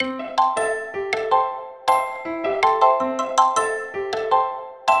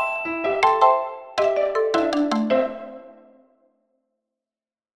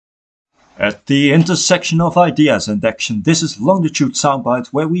At the intersection of ideas and action, this is Longitude Soundbite,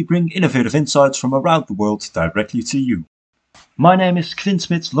 where we bring innovative insights from around the world directly to you. My name is Quinn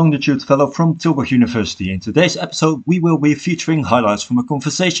Smits, Longitude Fellow from Tilburg University. In today's episode, we will be featuring highlights from a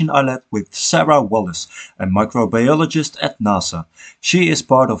conversation I led with Sarah Wallace, a microbiologist at NASA. She is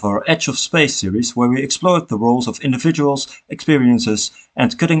part of our Edge of Space series, where we explored the roles of individuals, experiences,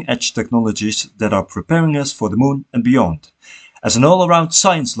 and cutting-edge technologies that are preparing us for the moon and beyond. As an all-around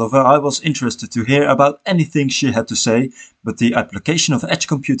science lover, I was interested to hear about anything she had to say, but the application of edge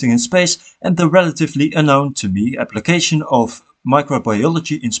computing in space and the relatively unknown to me application of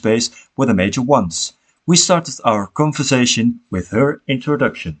microbiology in space were the major ones. We started our conversation with her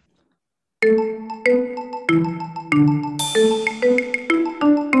introduction.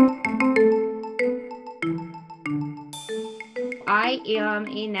 I am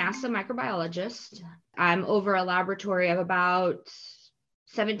a NASA microbiologist. I'm over a laboratory of about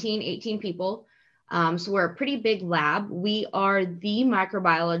 17, 18 people. So we're a pretty big lab. We are the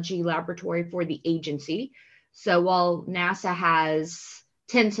microbiology laboratory for the agency. So while NASA has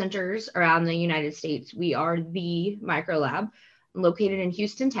 10 centers around the United States, we are the micro lab located in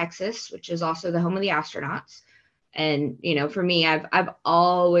Houston, Texas, which is also the home of the astronauts. And, for me, I've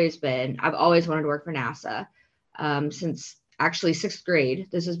always wanted to work for NASA since actually sixth grade.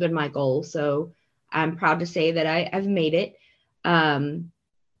 This has been my goal. So I'm proud to say that I've made it. And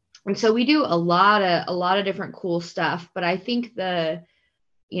so we do a lot of different cool stuff, but I think the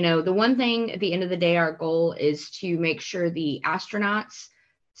one thing at the end of the day, our goal is to make sure the astronauts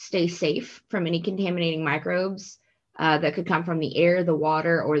stay safe from any contaminating microbes that could come from the air, the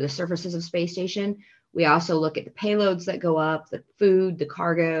water, or the surfaces of space station. We also look at the payloads that go up, the food, the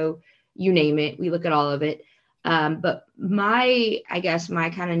cargo, you name it. We look at all of it. But my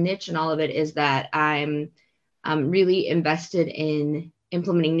kind of niche in all of it is that I'm really invested in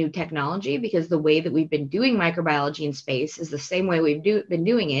implementing new technology, because the way that we've been doing microbiology in space is the same way we've been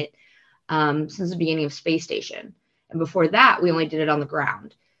doing it since the beginning of space station. And before that, we only did it on the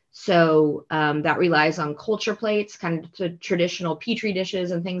ground. So that relies on culture plates, kind of the traditional Petri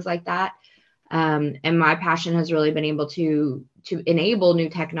dishes and things like that. And my passion has really been able to enable new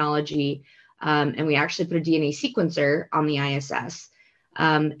technology. And we actually put a DNA sequencer on the ISS.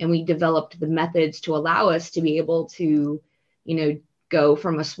 And we developed the methods to allow us to be able to, go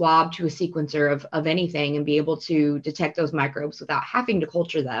from a swab to a sequencer of anything and be able to detect those microbes without having to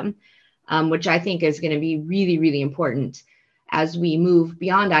culture them, which I think is going to be really, really important as we move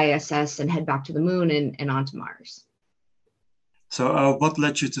beyond ISS and head back to the moon and onto Mars. So what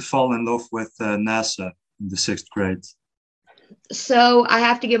led you to fall in love with NASA in the sixth grade? So I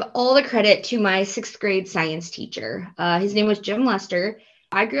have to give all the credit to my sixth grade science teacher. His name was Jim Lester.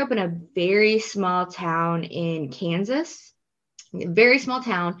 I grew up in a very small town in Kansas, a very small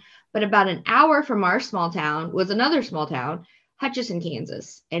town, but about an hour from our small town was another small town, Hutchinson,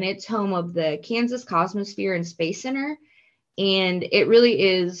 Kansas, and it's home of the Kansas Cosmosphere and Space Center. And it really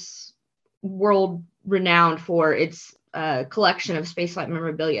is world renowned for its collection of spaceflight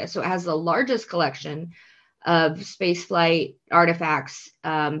memorabilia. So it has the largest collection of spaceflight artifacts,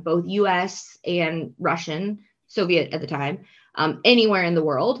 both US and Russian, Soviet at the time, anywhere in the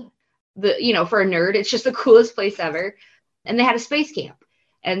world. For a nerd, it's just the coolest place ever. And they had a space camp.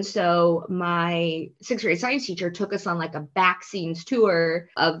 And so my sixth grade science teacher took us on like a back scenes tour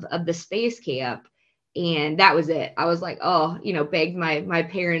of the space camp. And that was it. I was like, begged my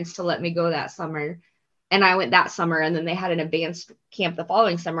parents to let me go that summer. And I went that summer, and then they had an advanced camp the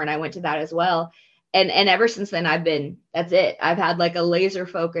following summer, and I went to that as well. And ever since then, that's it. I've had like a laser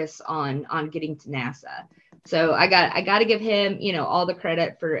focus on getting to NASA. So I got to give him, all the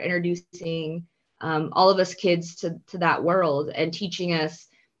credit for introducing all of us kids to that world and teaching us,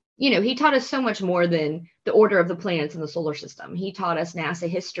 he taught us so much more than the order of the planets in the solar system. He taught us NASA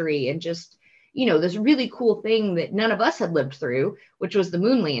history and just, this really cool thing that none of us had lived through, which was the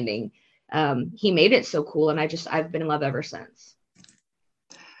moon landing. He made it so cool. And I've been in love ever since.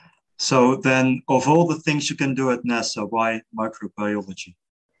 So then, of all the things you can do at NASA, why microbiology?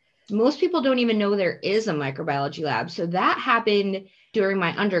 Most people don't even know there is a microbiology lab. So that happened during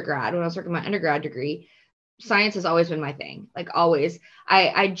my undergrad, when I was working my undergrad degree. Science has always been my thing, like always.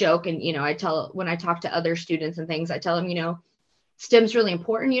 I joke and, when I talk to other students and things, I tell them, STEM's really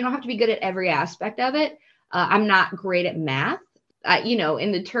important. You don't have to be good at every aspect of it. I'm not great at math.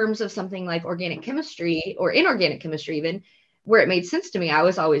 In the terms of something like organic chemistry or inorganic chemistry, even where it made sense to me, I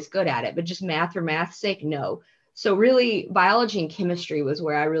was always good at it, but just math for math's sake, no. So really biology and chemistry was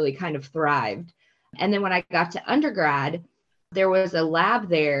where I really kind of thrived. And then when I got to undergrad, there was a lab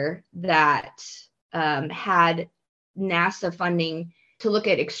there that had NASA funding to look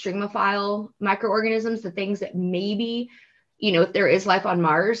at extremophile microorganisms, the things that maybe, if there is life on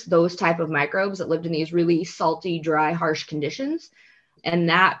Mars, those type of microbes that lived in these really salty, dry, harsh conditions. And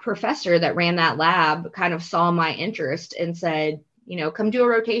that professor that ran that lab kind of saw my interest and said, come do a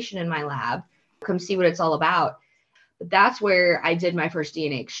rotation in my lab, come see what it's all about. But that's where I did my first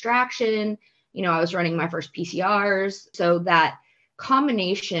DNA extraction. I was running my first PCRs. So that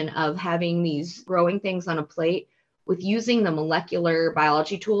combination of having these growing things on a plate with using the molecular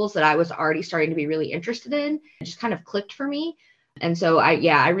biology tools that I was already starting to be really interested in, it just kind of clicked for me. And so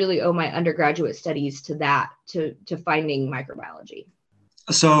I really owe my undergraduate studies to that, to finding microbiology.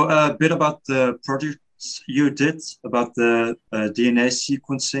 So a bit about the projects you did about the DNA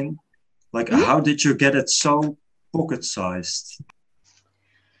sequencing. Like, how did you get it so pocket-sized?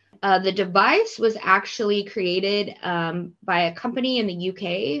 The device was actually created by a company in the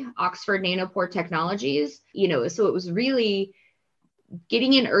UK, Oxford Nanopore Technologies. So it was really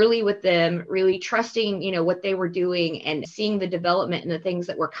getting in early with them, really trusting, what they were doing and seeing the development and the things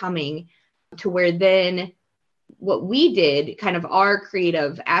that were coming, to where then what we did, kind of our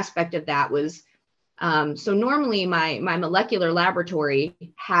creative aspect of that was, so normally my molecular laboratory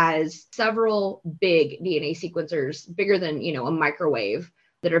has several big DNA sequencers, bigger than, a microwave,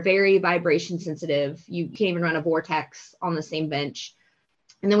 that are very vibration sensitive. You can't even run a vortex on the same bench.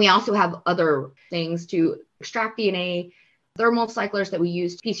 And then we also have other things to extract DNA, thermal cyclers that we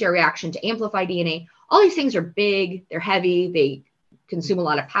use PCR reaction to amplify DNA. All these things are big, they're heavy, they consume a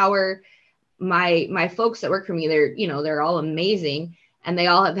lot of power. My folks that work for me, they're all amazing, and they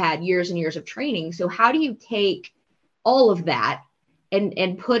all have had years and years of training. So how do you take all of that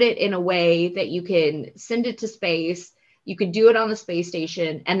and put it in a way that you can send it to space? You could do it on the space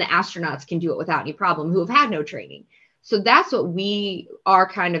station, and the astronauts can do it without any problem, who have had no training. So that's what our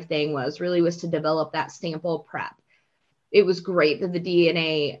kind of thing was to develop that sample prep. It was great that the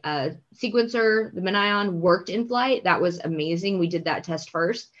DNA sequencer, the MinION, worked in flight. That was amazing. We did that test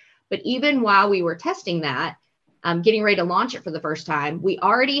first. But even while we were testing that, getting ready to launch it for the first time, we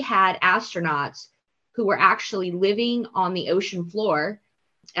already had astronauts who were actually living on the ocean floor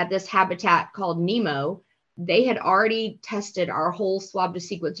at this habitat called NEMO. They had already tested our whole swab to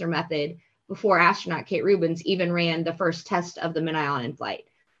sequencer method before astronaut Kate Rubins even ran the first test of the MinION in flight.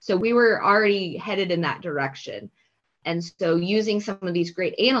 So we were already headed in that direction. And so using some of these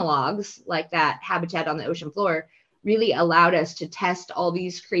great analogs like that habitat on the ocean floor really allowed us to test all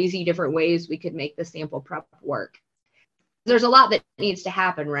these crazy different ways we could make the sample prep work. There's a lot that needs to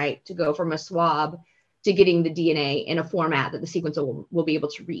happen, right, to go from a swab to getting the DNA in a format that the sequencer will be able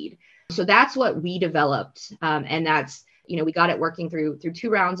to read. So that's what we developed. And that's, we got it working through 2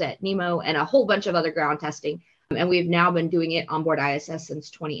 rounds at NEMO and a whole bunch of other ground testing. And we've now been doing it on board ISS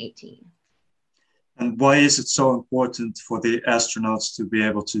since 2018. And why is it so important for the astronauts to be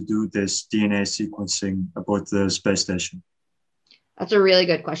able to do this DNA sequencing aboard the space station? That's a really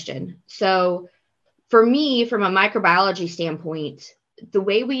good question. So for me, from a microbiology standpoint, the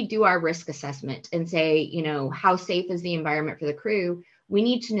way we do our risk assessment and say, how safe is the environment for the crew, we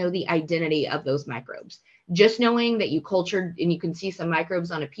need to know the identity of those microbes. Just knowing that you cultured and you can see some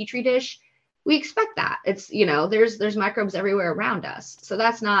microbes on a Petri dish, we expect that. It's, there's microbes everywhere around us. So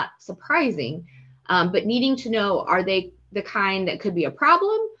that's not surprising. But needing to know, are they the kind that could be a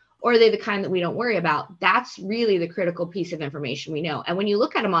problem, or are they the kind that we don't worry about? That's really the critical piece of information we know. And when you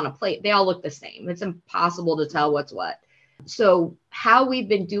look at them on a plate, they all look the same. It's impossible to tell what's what. So how we've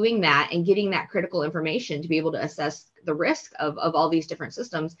been doing that and getting that critical information to be able to assess the risk of all these different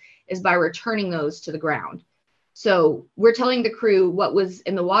systems is by returning those to the ground. So we're telling the crew what was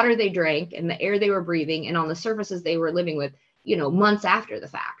in the water they drank and the air they were breathing and on the surfaces they were living with, months after the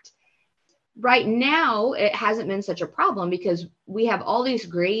fact. Right now, it hasn't been such a problem because we have all these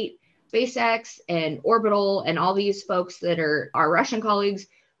great SpaceX and Orbital and all these folks that are our Russian colleagues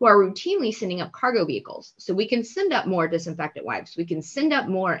who are routinely sending up cargo vehicles. So we can send up more disinfectant wipes. We can send up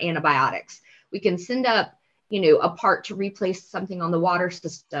more antibiotics. We can send up, a part to replace something on the water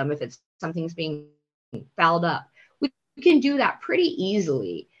system if something's being fouled up. We can do that pretty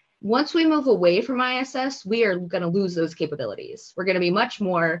easily. Once we move away from ISS, we are going to lose those capabilities. We're going to be much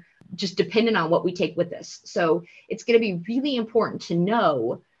more just dependent on what we take with us. So it's going to be really important to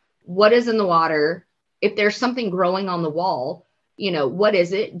know what is in the water. If there's something growing on the wall, what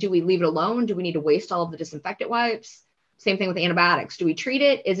is it? Do we leave it alone? Do we need to waste all of the disinfectant wipes? Same thing with antibiotics. Do we treat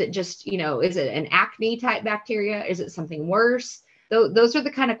it? Is it just, is it an acne type bacteria? Is it something worse? Those are the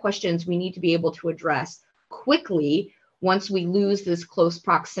kind of questions we need to be able to address quickly once we lose this close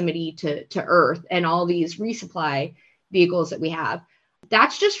proximity to Earth and all these resupply vehicles that we have.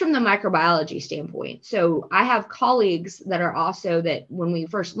 That's just from the microbiology standpoint. So I have colleagues that are also that when we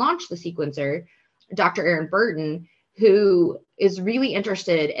first launched the sequencer, Dr. Aaron Burton, who is really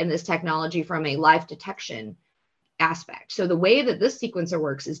interested in this technology from a life detection aspect. So the way that this sequencer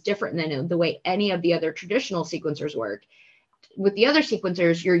works is different than the way any of the other traditional sequencers work. With the other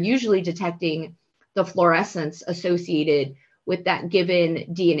sequencers, you're usually detecting the fluorescence associated with that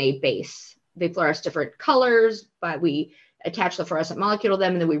given DNA base. They fluoresce different colors, but we attach the fluorescent molecule to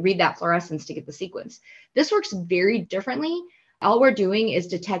them, and then we read that fluorescence to get the sequence. This works very differently. All we're doing is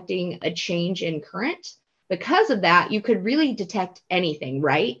detecting a change in current. Because of that, you could really detect anything,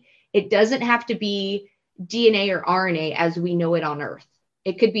 right? It doesn't have to be DNA or RNA as we know it on Earth.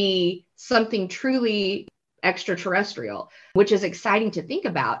 It could be something truly extraterrestrial, which is exciting to think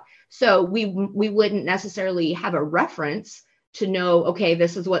about. So we wouldn't necessarily have a reference to know, okay,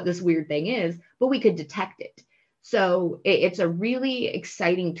 this is what this weird thing is, but we could detect it. So it's a really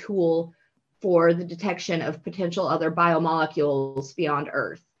exciting tool for the detection of potential other biomolecules beyond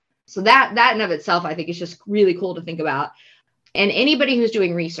Earth. So that in and of itself, I think is just really cool to think about. And anybody who's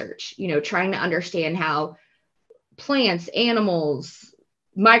doing research, trying to understand how plants, animals,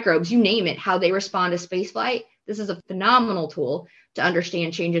 microbes, you name it, how they respond to spaceflight, this is a phenomenal tool to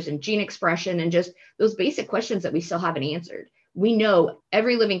understand changes in gene expression and just those basic questions that we still haven't answered. We know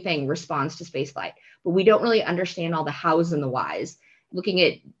every living thing responds to spaceflight, but we don't really understand all the hows and the whys. Looking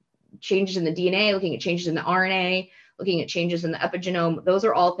at changes in the DNA, looking at changes in the RNA, looking at changes in the epigenome, those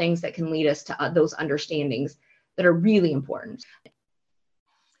are all things that can lead us to those understandings that are really important.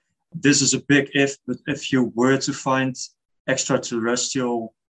 This is a big if, but if you were to find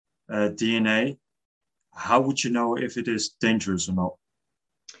extraterrestrial DNA, how would you know if it is dangerous or not?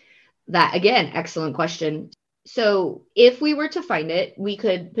 That, again, excellent question. So if we were to find it, we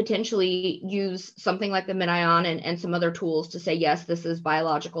could potentially use something like the MinION and some other tools to say, yes, this is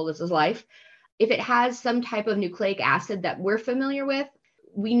biological, this is life. If it has some type of nucleic acid that we're familiar with,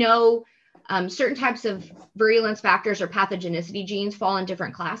 we know certain types of virulence factors or pathogenicity genes fall in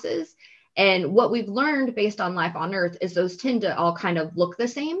different classes. And what we've learned based on life on Earth is those tend to all kind of look the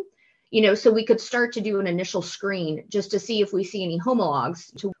same. So we could start to do an initial screen just to see if we see any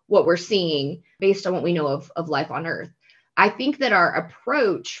homologs to what we're seeing based on what we know of life on Earth. I think that our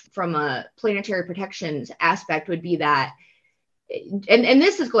approach from a planetary protections aspect would be that, and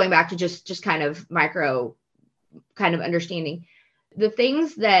this is going back to just kind of micro kind of understanding, the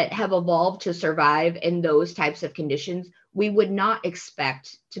things that have evolved to survive in those types of conditions, we would not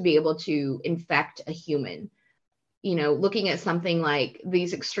expect to be able to infect a human. Looking at something like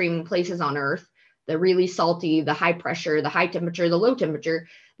these extreme places on Earth, the really salty, the high pressure, the high temperature, the low temperature,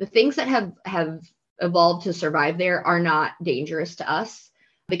 the things that have evolved to survive there are not dangerous to us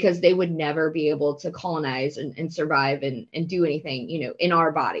because they would never be able to colonize and survive and do anything, in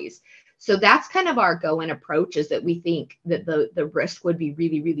our bodies. So that's kind of our go-in approach, is that we think that the risk would be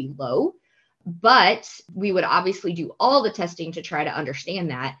really, really low, but we would obviously do all the testing to try to understand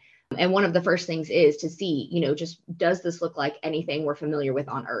that. And one of the first things is to see, just does this look like anything we're familiar with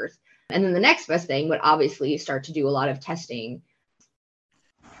on Earth? And then the next best thing would obviously start to do a lot of testing.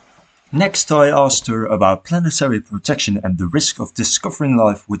 Next, I asked her about planetary protection and the risk of discovering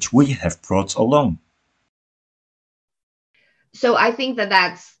life which we have brought along. So I think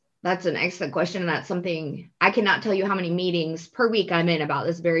that's an excellent question. And that's something I cannot tell you how many meetings per week I'm in about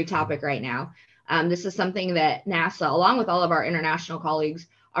this very topic right now. This is something that NASA, along with all of our international colleagues,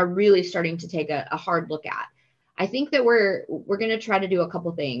 are really starting to take a hard look at. I think that we're going to try to do a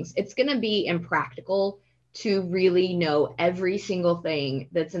couple things. It's going to be impractical to really know every single thing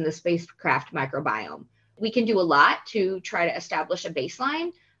that's in the spacecraft microbiome. We can do a lot to try to establish a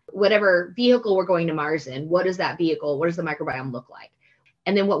baseline. Whatever vehicle we're going to Mars in, what is that vehicle? What does the microbiome look like?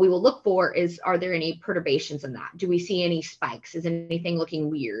 And then what we will look for is, are there any perturbations in that? Do we see any spikes? Is anything looking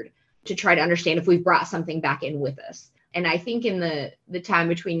weird? To try to understand if we've brought something back in with us. And I think in the time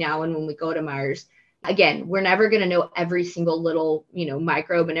between now and when we go to Mars, again, we're never going to know every single little,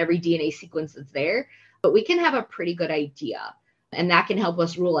 microbe and every DNA sequence that's there, but we can have a pretty good idea. And that can help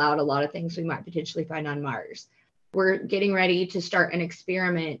us rule out a lot of things we might potentially find on Mars. We're getting ready to start an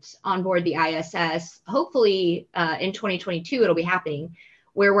experiment on board the ISS. Hopefully in 2022, it'll be happening,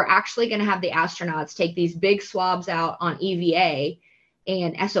 where we're actually going to have the astronauts take these big swabs out on EVA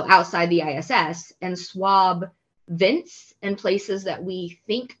and so outside the ISS and swab vents and places that we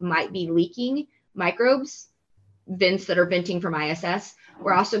think might be leaking microbes, vents that are venting from ISS.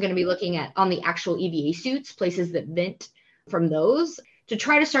 We're also going to be looking at on the actual EVA suits, places that vent from those, to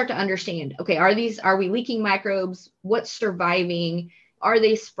try to start to understand, okay, are we leaking microbes? What's surviving? Are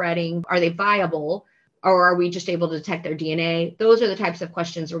they spreading? Are they viable? Or are we just able to detect their DNA? Those are the types of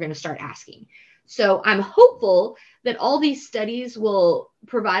questions we're going to start asking. So I'm hopeful that all these studies will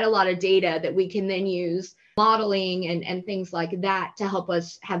provide a lot of data that we can then use modeling and things like that to help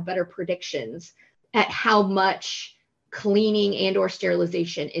us have better predictions at how much cleaning and or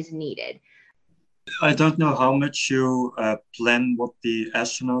sterilization is needed. I don't know how much you plan what the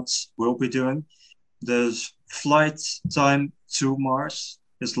astronauts will be doing. The flight time to Mars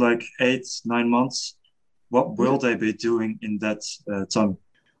is like 8, 9 months. What will they be doing in that time?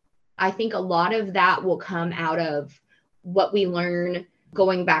 I think a lot of that will come out of what we learn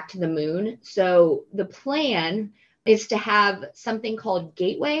going back to the moon. So the plan is to have something called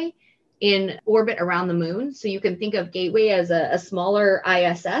Gateway in orbit around the moon. So you can think of Gateway as a smaller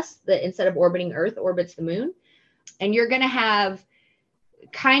ISS that instead of orbiting Earth orbits the moon. And you're going to have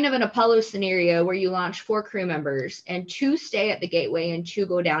kind of an Apollo scenario where you launch 4 crew members and 2 stay at the Gateway and 2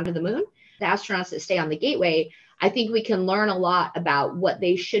 go down to the moon. The astronauts that stay on the Gateway, I think we can learn a lot about what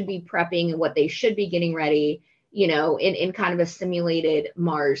they should be prepping and what they should be getting ready, in kind of a simulated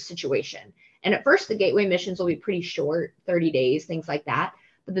Mars situation. And at first, the Gateway missions will be pretty short, 30 days, things like that.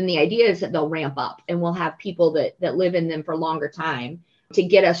 But then the idea is that they'll ramp up and we'll have people that live in them for longer time to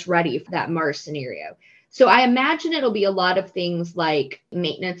get us ready for that Mars scenario. So I imagine it'll be a lot of things like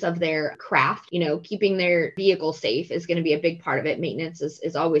maintenance of their craft, keeping their vehicle safe is going to be a big part of it. Maintenance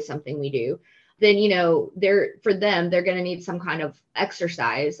is always something we do. Then, they're going to need some kind of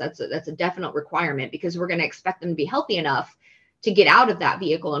exercise. That's a definite requirement because we're going to expect them to be healthy enough to get out of that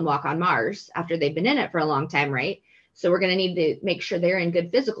vehicle and walk on Mars after they've been in it for a long time, right? So we're going to need to make sure they're in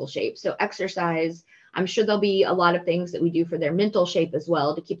good physical shape. So exercise, I'm sure there'll be a lot of things that we do for their mental shape as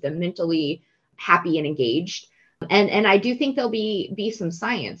well to keep them mentally happy and engaged. And I do think there'll be some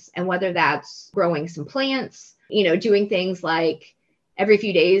science, and whether that's growing some plants, doing things like every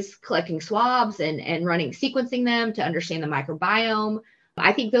few days collecting swabs and running sequencing them to understand the microbiome.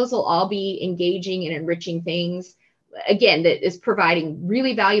 I think those will all be engaging and enriching things, again, that is providing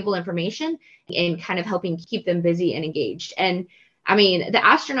really valuable information and kind of helping keep them busy and engaged. And I mean, the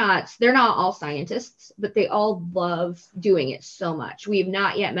astronauts, they're not all scientists, but they all love doing it so much. We have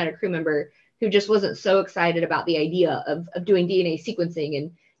not yet met a crew member who just wasn't so excited about the idea of doing DNA sequencing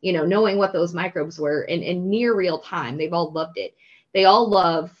and, knowing what those microbes were in near real time. They've all loved it. They all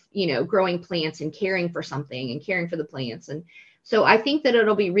love, growing plants and caring for something and caring for the plants. And so I think that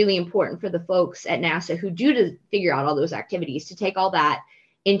it'll be really important for the folks at NASA who do to figure out all those activities to take all that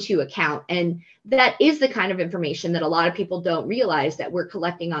into account. And that is the kind of information that a lot of people don't realize that we're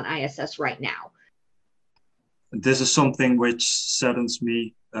collecting on ISS right now. This is something which saddens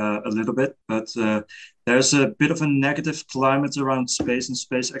me a little bit, but there's a bit of a negative climate around space and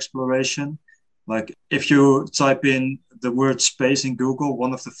space exploration. Like if you type in the word space in Google,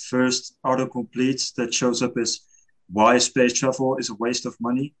 one of the first autocompletes that shows up is why space travel is a waste of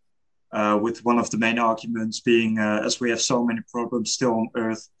money, with one of the main arguments being, as we have so many problems still on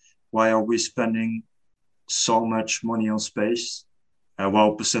Earth, why are we spending so much money on space?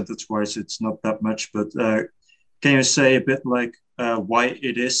 Well, percentage-wise, it's not that much, but can you say a bit like why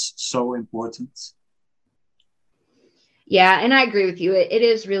it is so important? Yeah, and I agree with you. It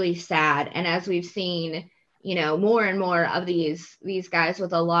is really sad. And as we've seen, more and more of these guys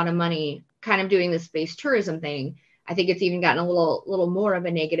with a lot of money kind of doing the space tourism thing, I think it's even gotten a little more of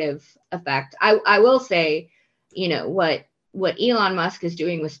a negative effect. I will say, what Elon Musk is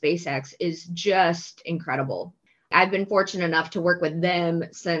doing with SpaceX is just incredible. I've been fortunate enough to work with them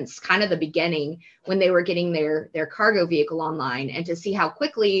since kind of the beginning when they were getting their cargo vehicle online, and to see how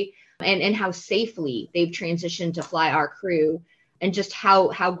quickly and how safely they've transitioned to fly our crew, and just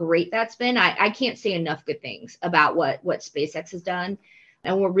how great that's been. I can't say enough good things about what SpaceX has done.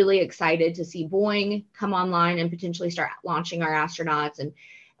 And we're really excited to see Boeing come online and potentially start launching our astronauts. And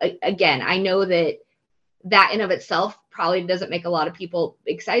again, I know that in of itself probably doesn't make a lot of people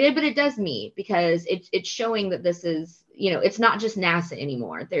excited, but it does me, because it's showing that this is, it's not just NASA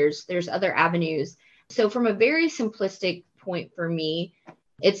anymore. There's other avenues. So from a very simplistic point for me,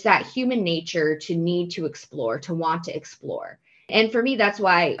 it's that human nature to need to explore, to want to explore. And for me, that's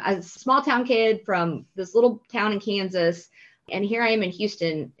why, as a small town kid from this little town in Kansas, and here I am in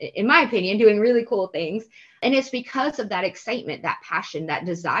Houston, in my opinion, doing really cool things. And it's because of that excitement, that passion, that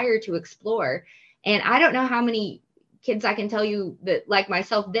desire to explore. And I don't know how many kids I can tell you that, like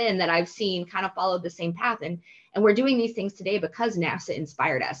myself then, that I've seen kind of followed the same path. And we're doing these things today because NASA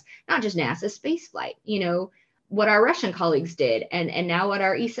inspired us, not just NASA, spaceflight, what our Russian colleagues did, and now what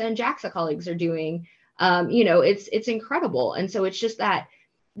our ESA and JAXA colleagues are doing. It's incredible. And so it's just that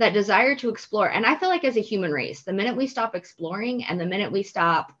desire to explore. And I feel like as a human race, the minute we stop exploring and the minute we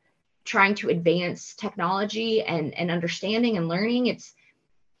stop trying to advance technology and understanding and learning. It's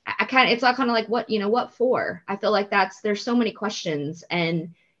all kind of like, what for? I feel like there's so many questions,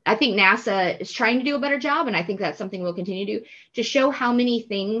 and I think NASA is trying to do a better job. And I think that's something we'll continue to do, to show how many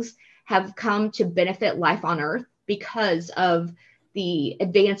things have come to benefit life on Earth because of the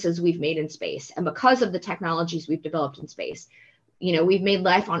advances we've made in space and because of the technologies we've developed in space. We've made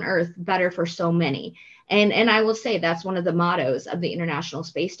life on Earth better for so many. And I will say that's one of the mottos of the International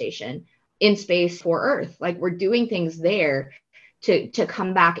Space Station: in space for Earth. Like, we're doing things there to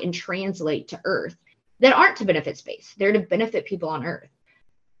come back and translate to Earth that aren't to benefit space. They're to benefit people on Earth.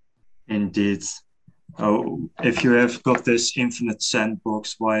 Indeed. Oh, if you have got this infinite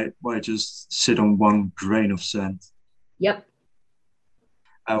sandbox, why just sit on one grain of sand? Yep.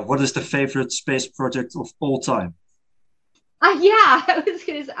 What is the favorite space project of all time? Yeah, I was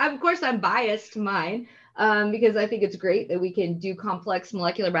gonna say, of course, I'm biased to mine because I think it's great that we can do complex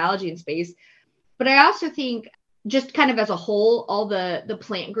molecular biology in space. But I also think, just kind of as a whole, all the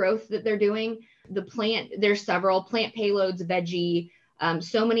plant growth that they're doing, there's several plant payloads, veggie,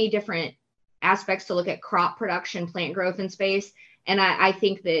 so many different aspects to look at crop production, plant growth in space. And I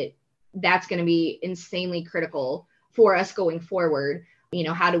think that's going to be insanely critical for us going forward.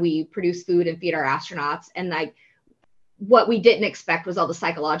 How do we produce food and feed our astronauts? And like, what we didn't expect was all the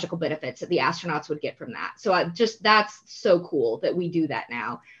psychological benefits that the astronauts would get from that. So that's so cool that we do that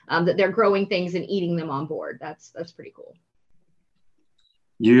now, that they're growing things and eating them on board. That's pretty cool.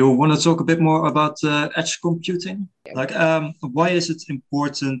 You want to talk a bit more about edge computing? Like, why is it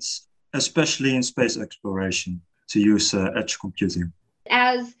important, especially in space exploration, to use edge computing?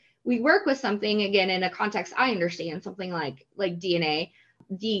 As we work with something, again, in a context I understand, something like DNA,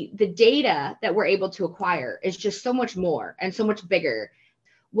 the data that we're able to acquire is just so much more and so much bigger,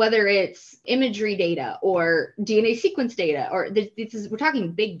 whether it's imagery data or DNA sequence data, or we're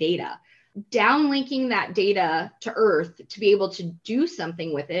talking big data. Downlinking that data to Earth to be able to do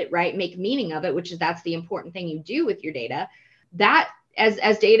something with it, right? Make meaning of it, that's the important thing you do with your data. That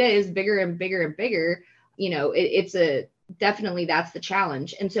as data is bigger and bigger and bigger, definitely that's the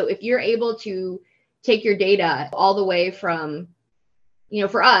challenge. And so if you're able to take your data all the way from,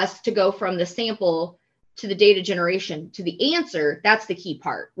 for us to go from the sample to the data generation to the answer, that's the key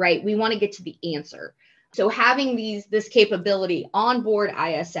part, right? We want to get to the answer. So having this capability on board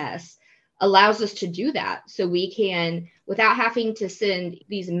ISS allows us to do that. So we can, without having to send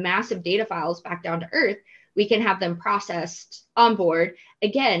these massive data files back down to Earth, we can have them processed on board,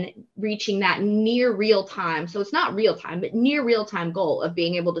 again, reaching that near real time. So it's not real time, but near real time goal of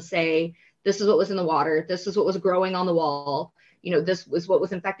being able to say, this is what was in the water. This is what was growing on the wall. This was what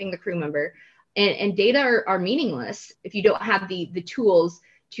was infecting the crew member. And data are meaningless if you don't have the tools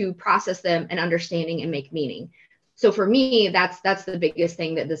to process them and understanding and make meaning. So for me, that's the biggest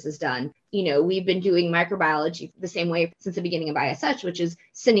thing that this has done. We've been doing microbiology the same way since the beginning of ISS, which is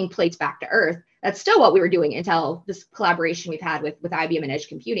sending plates back to Earth. That's still what we were doing until this collaboration we've had with IBM and Edge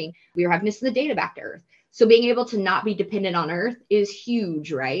Computing. We were having to send the data back to Earth. So being able to not be dependent on Earth is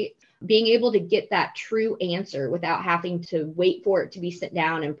huge, right? Being able to get that true answer without having to wait for it to be sent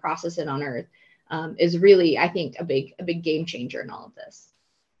down and process it on Earth is really, I think, a big game changer in all of this.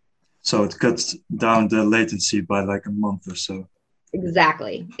 So it cuts down the latency by like a month or so.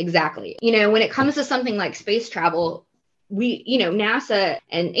 Exactly. When it comes to something like space travel, we, NASA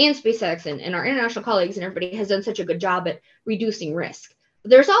and SpaceX and our international colleagues and everybody has done such a good job at reducing risk.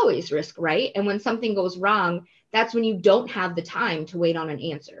 But there's always risk, right? And when something goes wrong, that's when you don't have the time to wait on an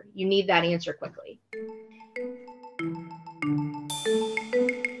answer. You need that answer quickly.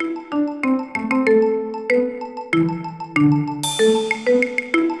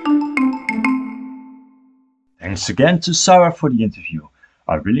 Thanks again to Sarah for the interview.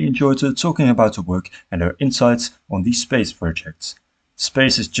 I really enjoyed talking about her work and her insights on these space projects.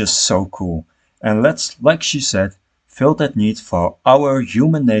 Space is just so cool, and let's, like she said, fill that need for our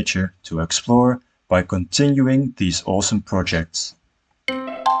human nature to explore by continuing these awesome projects.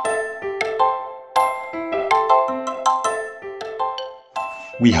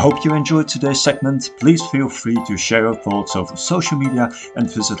 We hope you enjoyed today's segment. Please feel free to share your thoughts over social media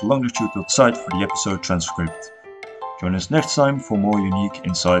and visit longitude.site for the episode transcript. Join us next time for more unique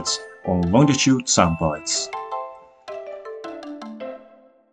insights on Longitude Soundbites.